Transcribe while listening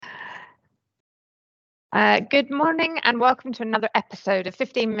Good morning and welcome to another episode of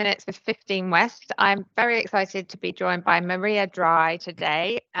 15 Minutes with 15 West. I'm very excited to be joined by Maria Drye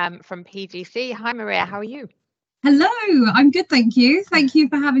today from PGC. Hi Maria, how are you? Hello, I'm good, thank you. Thank you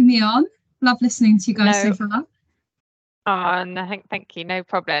for having me on. Love listening to you guys so far. Oh, no, thank you. No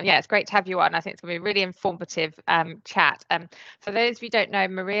problem. Yeah, it's great to have you on. I think it's going to be a really informative chat. For those of you who don't know,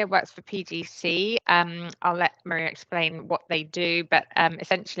 Maria works for PGC. I'll let Maria explain what they do, but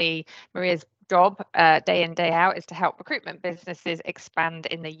essentially Maria's job day in, day out is to help recruitment businesses expand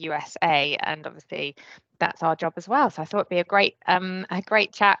in the USA, and obviously that's our job as well. So I thought it'd be a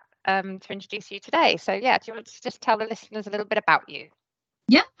great chat to introduce you today. So yeah, do you want to just tell the listeners a little bit about you?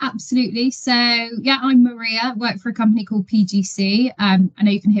 Yeah, absolutely. So yeah, I'm Maria, work for a company called PGC. I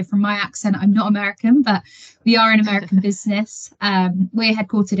know you can hear from my accent, I'm not American, but we are an American business. We're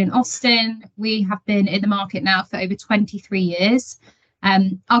headquartered in Austin. We have been in the market now for over 23 years.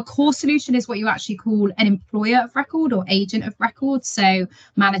 Our core solution is what you actually call an employer of record or agent of record, so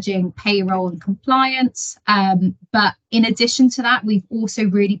managing payroll and compliance. But in addition to that, we've also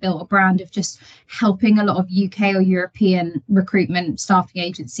really built a brand of just helping a lot of UK or European recruitment staffing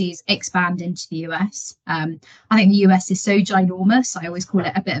agencies expand into the US. I think the US is so ginormous. I always call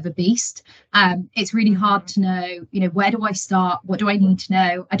it a bit of a beast. It's really hard to know, where do I start? What do I need to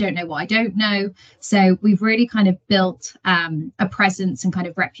know? I don't know what I don't know. So we've really kind of built a presence and kind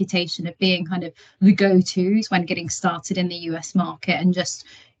of reputation of being kind of the go-tos when getting started in the US market, and just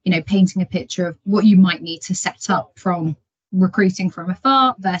painting a picture of what you might need to set up from recruiting from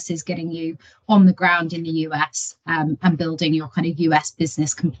afar versus getting you on the ground in the US and building your kind of US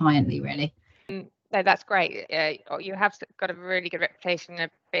business compliantly, really. No, that's great. You have got a really good reputation of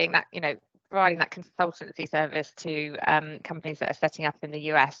being that, providing that consultancy service to companies that are setting up in the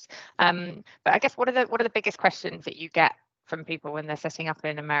US. But I guess what are the biggest questions that you get from people when they're setting up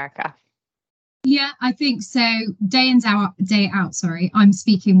in America? Yeah, I think so. Day in, day out, I'm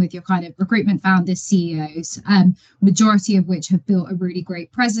speaking with your kind of recruitment founders, CEOs, majority of which have built a really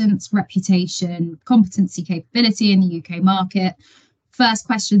great presence, reputation, competency, capability in the UK market. First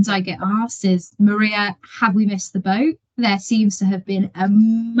questions I get asked is, Maria, have we missed the boat? There seems to have been a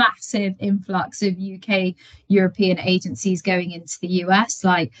massive influx of UK European agencies going into the US.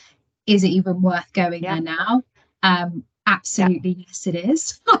 Like, is it even worth going there now? Absolutely, yes, it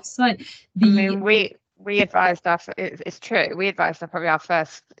is. We advised us. It's true. We advised probably our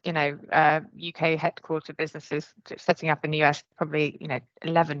first, UK headquartered businesses setting up in the US probably,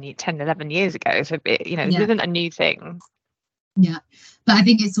 11 years ago. So, it isn't a new thing. Yeah, but I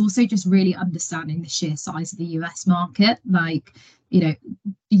think it's also just really understanding the sheer size of the US market. Like, the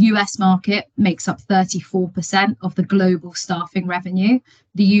US market makes up 34% of the global staffing revenue.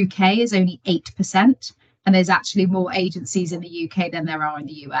 The UK is only 8%. And there's actually more agencies in the UK than there are in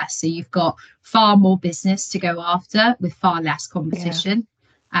the US. So you've got far more business to go after with far less competition.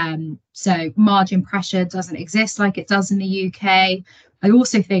 So margin pressure doesn't exist like it does in the UK. I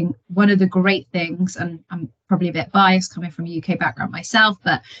also think one of the great things, and I'm probably a bit biased coming from a UK background myself,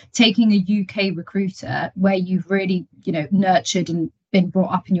 but taking a UK recruiter where you've really, nurtured and been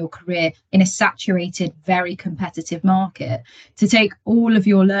brought up in your career in a saturated, very competitive market, to take all of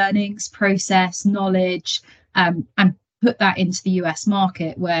your learnings, process, knowledge, and put that into the US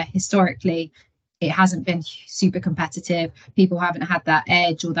market, where historically it hasn't been super competitive. People haven't had that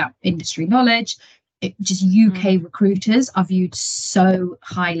edge or that industry knowledge. Just UK recruiters are viewed so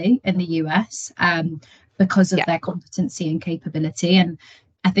highly in the US because of their competency and capability. And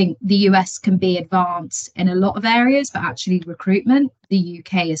I think the US can be advanced in a lot of areas, but actually recruitment, the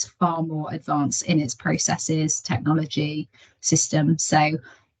UK is far more advanced in its processes, technology, systems. So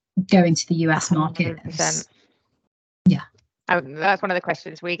going to the US market is, that's one of the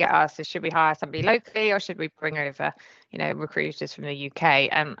questions we get asked is, should we hire somebody locally or should we bring over, recruiters from the UK?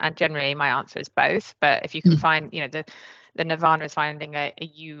 And generally my answer is both. But if you can find, the nirvana is finding an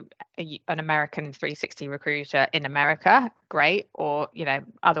American 360 recruiter in America, great. Or,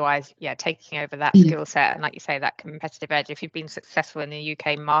 otherwise, taking over that skill set. And like you say, that competitive edge. If you've been successful in the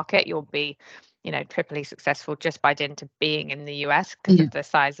UK market, you'll be, triply successful just by dint of being in the US because of the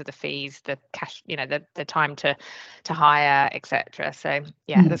size of the fees, the cash, the time to hire, etc. So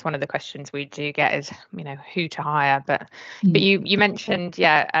that's one of the questions we do get is, who to hire. But you mentioned,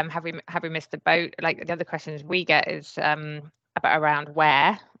 have we missed the boat? Like the other questions we get is around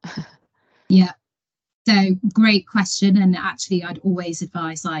where. So great question. And actually, I'd always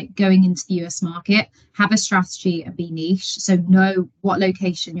advise, like, going into the US market, have a strategy and be niche. So know what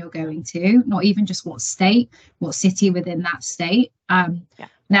location you're going to, not even just what state, what city within that state.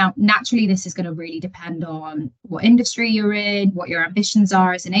 Now, naturally, this is going to really depend on what industry you're in, what your ambitions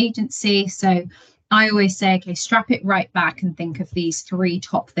are as an agency. So I always say, okay, strap it right back and think of these 3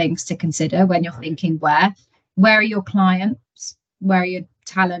 top things to consider when you're thinking where are your clients, where are your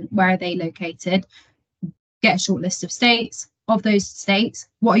talent, where are they located? Get a short list of states. Of those states,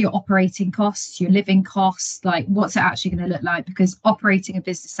 what are your operating costs, your living costs, like what's it actually going to look like? Because operating a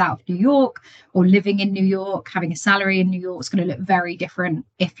business out of New York or living in New York, having a salary in New York is going to look very different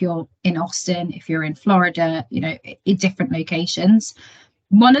if you're in Austin, if you're in Florida, in different locations.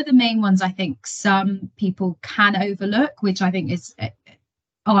 One of the main ones I think some people can overlook, which I think is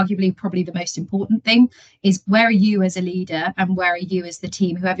arguably probably the most important thing, is where are you as a leader and where are you as the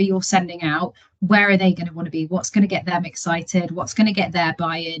team, whoever you're sending out, where are they going to want to be? What's going to get them excited? What's going to get their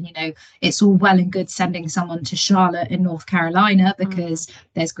buy-in? It's all well and good sending someone to Charlotte in North Carolina because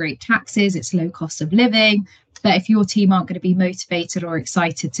there's great taxes, it's low cost of living. But if your team aren't going to be motivated or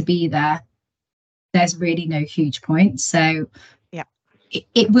excited to be there, there's really no huge point. So yeah,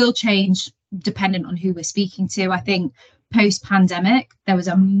 it will change dependent on who we're speaking to. I think post-pandemic, there was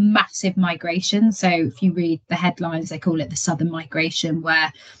a massive migration. So if you read the headlines, they call it the Southern Migration,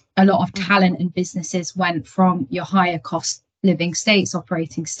 where a lot of talent and businesses went from your higher cost living states,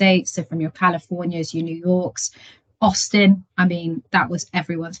 operating states, so from your Californias, your New Yorks, Austin. I mean, that was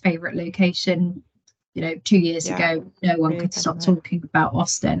everyone's favorite location. 2 years ago, no one could stop talking about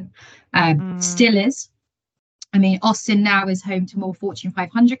Austin. Still is. I mean, Austin now is home to more Fortune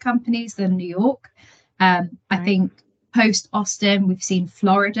 500 companies than New York. I think post Austin, we've seen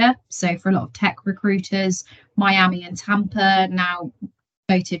Florida. So for a lot of tech recruiters, Miami and Tampa now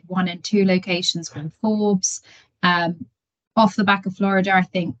voted 1 and 2 locations from Forbes. Off the back of Florida, I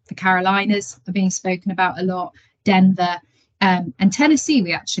think the Carolinas are being spoken about a lot, Denver, and Tennessee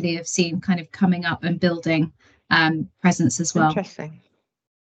we actually have seen kind of coming up and building presence as well. Interesting.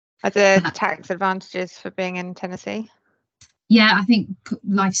 Are there tax advantages for being in Tennessee? Yeah, I think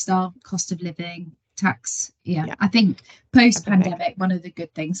lifestyle, cost of living, tax. Yeah. I think post-pandemic, one of the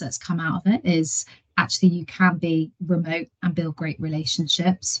good things that's come out of it is actually you can be remote and build great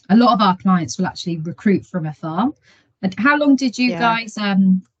relationships. A lot of our clients will actually recruit from afar. And how long did you guys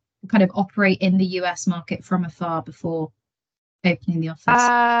kind of operate in the US market from afar before opening the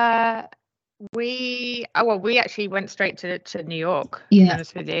office? We actually went straight to New York, to be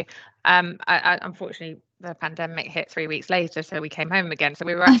honest with you. I unfortunately the pandemic hit 3 weeks later, so we came home again. So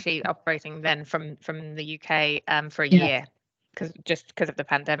we were actually operating then from the UK for a year because of the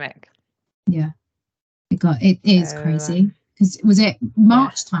pandemic. Yeah, it is crazy. Because was it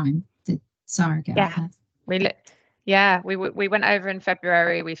March time? Did Sarah get out there? We went over in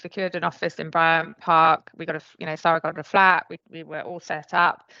February. We secured an office in Bryant Park. We got Sarah got a flat. We were all set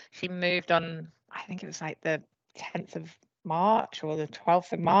up. She moved on, I think it was like the 10th of March or the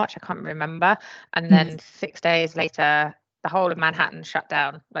 12th of March. I can't remember. And then 6 days later, the whole of Manhattan shut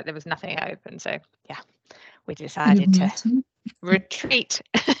down. Like there was nothing open. So we decided to retreat.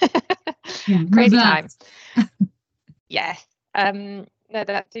 Crazy time. Yes. No,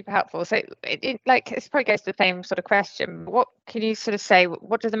 that's super helpful. So it probably goes to the same sort of question. What can you sort of say?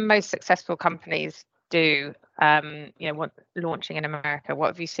 What do the most successful companies do? What launching in America? What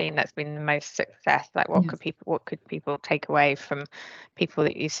have you seen that's been the most success? Like, what could people take away from people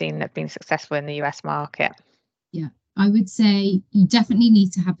that you've seen that've been successful in the US market? Yeah, I would say you definitely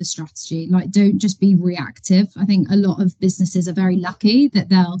need to have a strategy. Like, don't just be reactive. I think a lot of businesses are very lucky that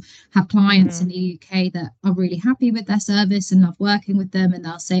they'll have clients in the UK that are really happy with their service and love working with them, and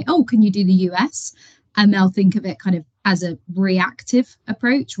they'll say, "Oh, can you do the US?" And they'll think of it kind of as a reactive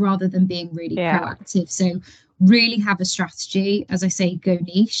approach rather than being really proactive. So really have a strategy. As I say, go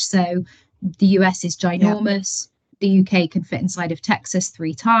niche. So the US is ginormous. The UK can fit inside of Texas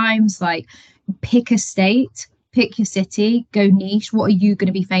 3 times. Like, pick a state, pick your city, go niche. What are you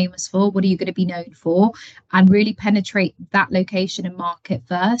going to be famous for? What are you going to be known for? And really penetrate that location and market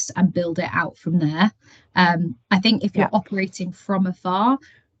first and build it out from there. I think if you're operating from afar,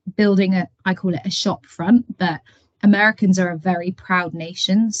 building I call it a shop front, but Americans are a very proud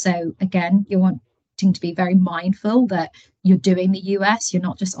nation. So again, you're wanting to be very mindful that you're doing the US. You're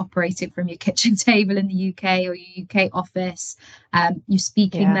not just operating from your kitchen table in the UK or your UK office. You're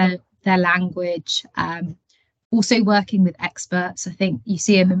speaking their language. Also working with experts. I think you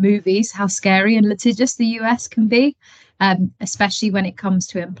see in the movies how scary and litigious the US can be, especially when it comes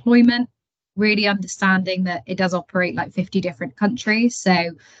to employment. Really understanding that it does operate like 50 different countries.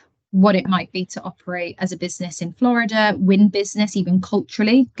 So what it might be to operate as a business in Florida, win business, even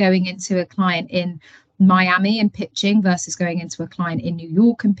culturally, going into a client in Miami and pitching versus going into a client in New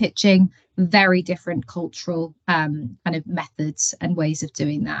York and pitching, very different cultural kind of methods and ways of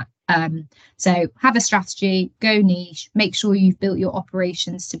doing that. So have a strategy, go niche, make sure you've built your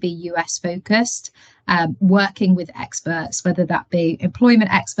operations to be US focused, working with experts, whether that be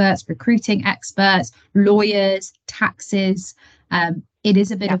employment experts, recruiting experts, lawyers, taxes. It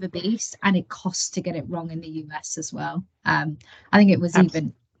is a bit of a beast, and it costs to get it wrong in the US as well. I think it was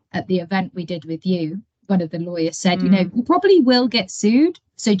even at the event we did with you, one of the lawyers said, you probably will get sued.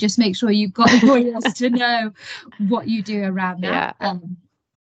 So just make sure you've got lawyers to know what you do around that.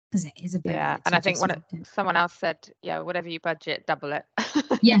 Because it is a bit. Yeah, and I think someone else said, whatever you budget, double it.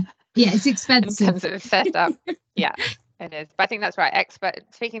 yeah, it's expensive. In terms of setup. Yeah, it is. But I think that's right.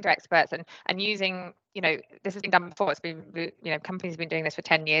 Speaking to experts and using, this has been done before. It's been, companies have been doing this for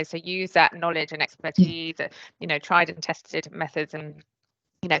 10 years. So use that knowledge and expertise, tried and tested methods, and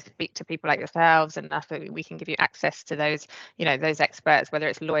speak to people like yourselves, and that's that we can give you access to those, those experts, whether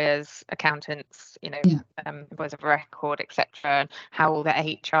it's lawyers, accountants, employees of record, etc., and how all the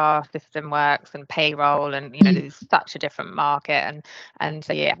HR system works and payroll, and there's such a different market, and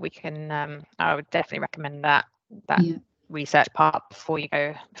so we can. I would definitely recommend that research part before you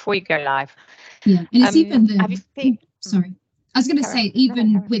go live. Yeah, and it's even sorry. I was going to say,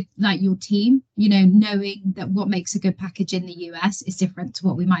 even with like your team, knowing that what makes a good package in the US is different to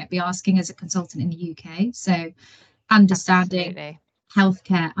what we might be asking as a consultant in the UK. So understanding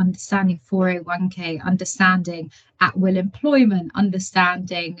healthcare, understanding 401k, understanding at-will employment,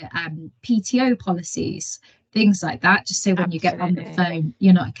 understanding PTO policies, things like that, just so when you get on the phone,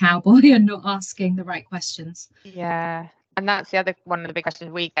 you're not a cowboy and not asking the right questions. Yeah. And that's the other one of the big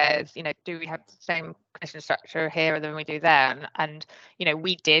questions we get is, do we have the same commission structure here than we do there? And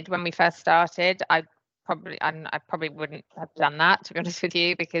we did when we first started. I probably wouldn't have done that, to be honest with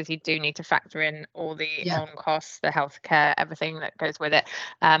you, because you do need to factor in all the on costs, the healthcare, everything that goes with it.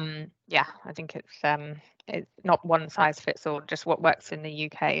 I think it's not one size fits all. Just what works in the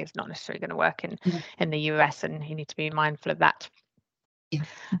UK is not necessarily going to work in the US, and you need to be mindful of that.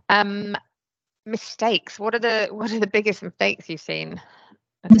 Mistakes. What are the biggest mistakes you've seen?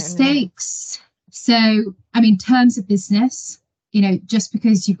 Mistakes. So, terms of business, just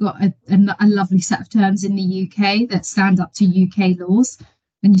because you've got a lovely set of terms in the UK that stand up to UK laws,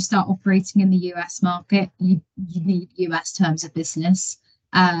 when you start operating in the US market, you need US terms of business.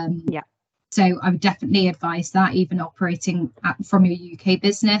 So I would definitely advise that, even operating from your UK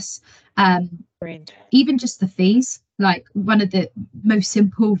business. Even just the fees. Like, one of the most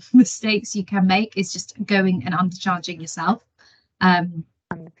simple mistakes you can make is just going and undercharging yourself.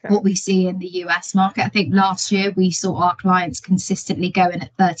 What we see in the US market, I think last year we saw our clients consistently going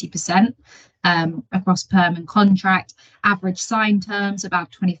at 30% across perm and contract. Average sign terms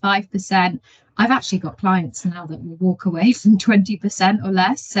about 25%. I've actually got clients now that will walk away from 20% or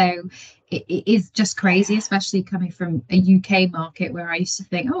less. So it is just crazy, especially coming from a UK market where I used to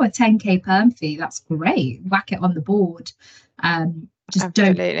think, a 10k perm fee, that's great, whack it on the board. Just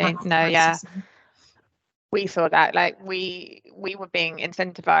absolutely. We saw that, like we were being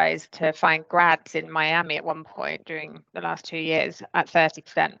incentivized to find grads in Miami at one point during the last 2 years at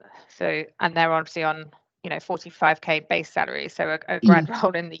 30%. So, and they're obviously on 45k base salary. So a grad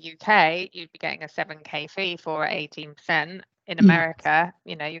role in the UK, you'd be getting a 7k fee for 18%. In America,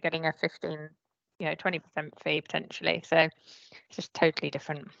 you're getting a 15, 20% fee potentially. So it's just totally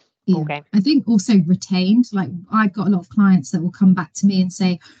different ballgame. I think also retained, like I've got a lot of clients that will come back to me and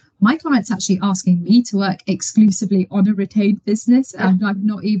say, my client's actually asking me to work exclusively on a retained business, and I've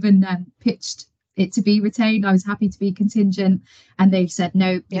not even pitched it to be retained. I was happy to be contingent, and they've said,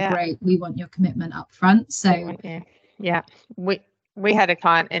 no, you're great, we want your commitment up front. So we had a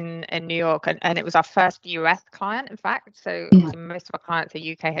client in New York, and it was our first US client, in fact. So most of our clients are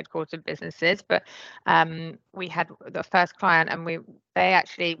UK headquartered businesses, but we had the first client, and we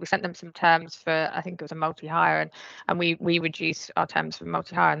sent them some terms for, I think it was a multi-hire, and we reduced our terms for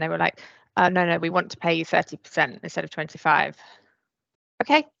multi-hire, and they were like, no, we want to pay you 30% instead of 25%.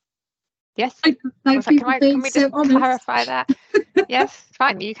 Okay. Yes. Can we just clarify that? Yes,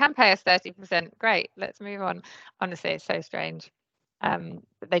 fine. You can pay us 30%. Great. Let's move on. Honestly, it's so strange.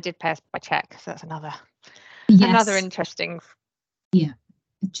 But they did pay us by check, so that's another interesting.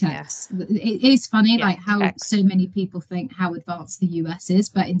 Checks. It is funny, like how checks. So many people think how advanced the US is,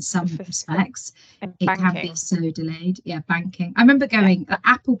 but in some respects it can be so delayed. Banking. I remember going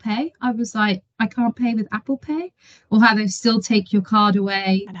Apple Pay. I was like, I can't pay with Apple Pay, or how they still take your card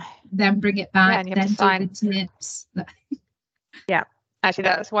away, then bring it back, then do the tips. Actually,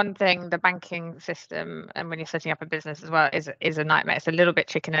 that's one thing, the banking system, and when you're setting up a business as well, is a nightmare. It's a little bit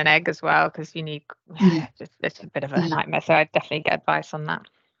chicken and egg as well, because you need it's a bit of a nightmare. So I definitely get advice on that.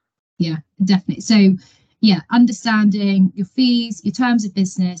 Yeah, definitely. So understanding your fees, your terms of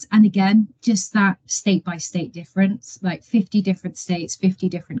business, and again, just that state by state difference, like 50 different states, 50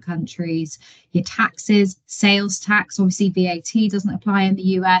 different countries, your taxes, sales tax, obviously VAT doesn't apply in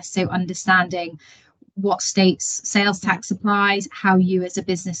the US, so understanding what states sales tax applies, how you as a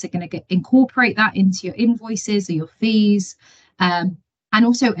business are going to incorporate that into your invoices or your fees. And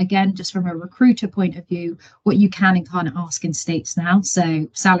also, again, just from a recruiter point of view, what you can and can't ask in states now. So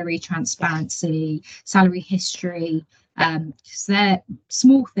salary transparency, salary history. So they're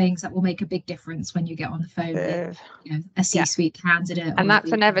small things that will make a big difference when you get on the phone with a C-suite candidate. And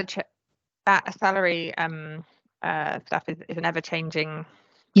that's that salary stuff is an ever-changing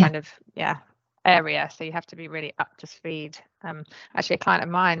kind of area, so you have to be really up to speed. Actually, a client of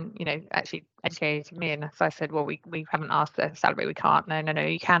mine, actually educated me, and so I said, well, we haven't asked the salary. We can't. No,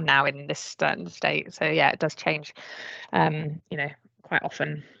 you can now in this certain state. So it does change, quite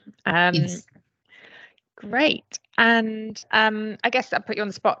often. Yes. Great. And I guess I'll put you on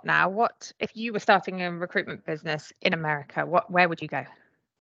the spot now. What if you were starting a recruitment business in America? Where would you go?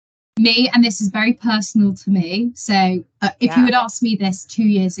 Me, and this is very personal to me, so if you had asked me this 2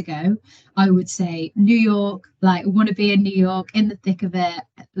 years ago, I would say New York. Like, I want to be in New York, in the thick of it,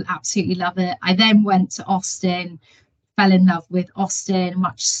 absolutely love it. I then went to Austin, fell in love with Austin,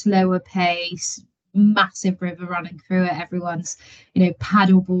 much slower pace, massive river running through it, everyone's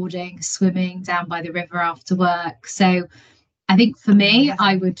paddle boarding, swimming down by the river after work. So I think for me,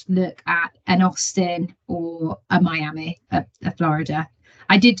 I would look at an Austin or a Miami, a Florida.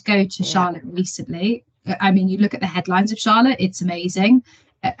 I did go to Charlotte recently. I mean, you look at the headlines of Charlotte, it's amazing.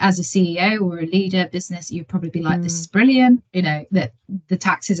 As a CEO or a leader business, you'd probably be like, this is brilliant, that the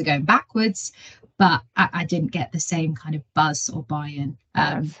taxes are going backwards, but I didn't get the same kind of buzz or buy-in.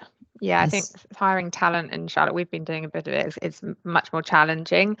 I think hiring talent in Charlotte, we've been doing a bit of it. It's much more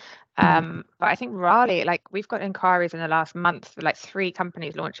challenging. But I think Raleigh, like, we've got inquiries in the last month for like 3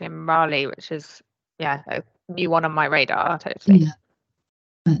 companies launching in Raleigh, which is a new one on my radar, totally.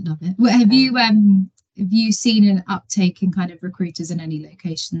 I love it. Well, have you seen an uptake in kind of recruiters in any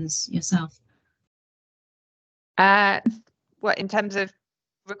locations yourself? What, in terms of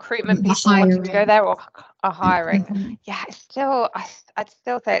recruitment, people wanting to go there or hiring? I'd still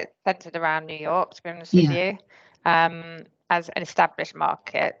say it's centered around New York, to be honest with you, as an established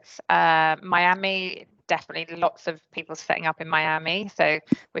market. Miami, definitely lots of people setting up in Miami, so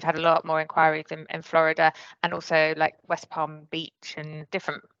we've had a lot more inquiries in Florida, and also like West Palm Beach and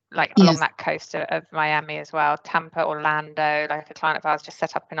different along that coast of Miami as well. Tampa, Orlando, like a client of ours just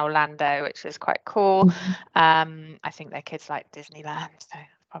set up in Orlando, which is quite cool. I think their kids like Disneyland, so that's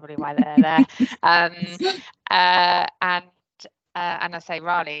probably why they're there. And I say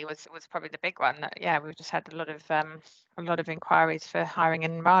Raleigh was probably the big one. We've just had a lot of inquiries for hiring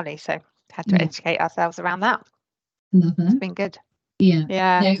in Raleigh, so had to educate ourselves around that. Love it. It's been good. No,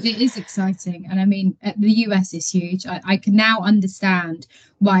 it is exciting, and I mean, the US is huge. I can now understand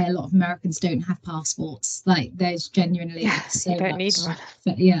why a lot of Americans don't have passports. Like, there's genuinely so you don't much, need one.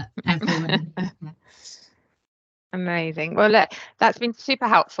 But everyone. Amazing. Well, look, that's been super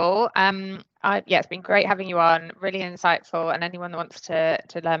helpful. It's been great having you on, really insightful, and anyone that wants to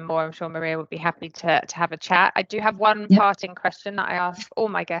learn more, I'm sure Maria would be happy to have a chat. I do have one parting question that I ask all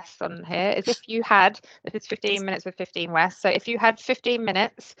my guests on here, is if you had, this is 15 minutes with 15 West, so if you had 15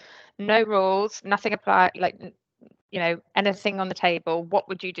 minutes, no rules, nothing apply, anything on the table, what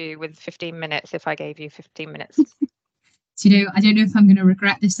would you do with 15 minutes if I gave you 15 minutes? So, I don't know if I'm going to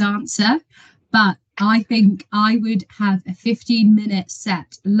regret this answer, but I think I would have a 15-minute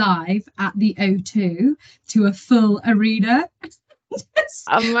set live at the O2 to a full arena.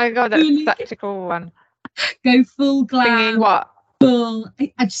 Oh my God, that's such a cool one. Go full glam. Singing what? Full,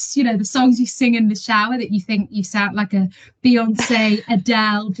 I just, the songs you sing in the shower that you think you sound like a Beyonce,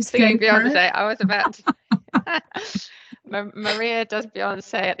 Adele, just singing go Beyonce. for it. I was about to... Maria does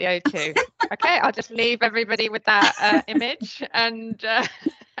Beyonce at the O2. Okay, I'll just leave everybody with that image, and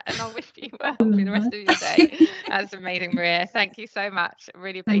I'll wish you well for the rest of your day. That's amazing, Maria. Thank you so much.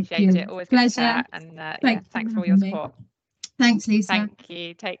 Really appreciate it. Always good to chat, and thanks for all your support. Thanks, Lisa. Thank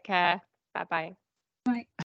you. Take care. Bye-bye. Bye.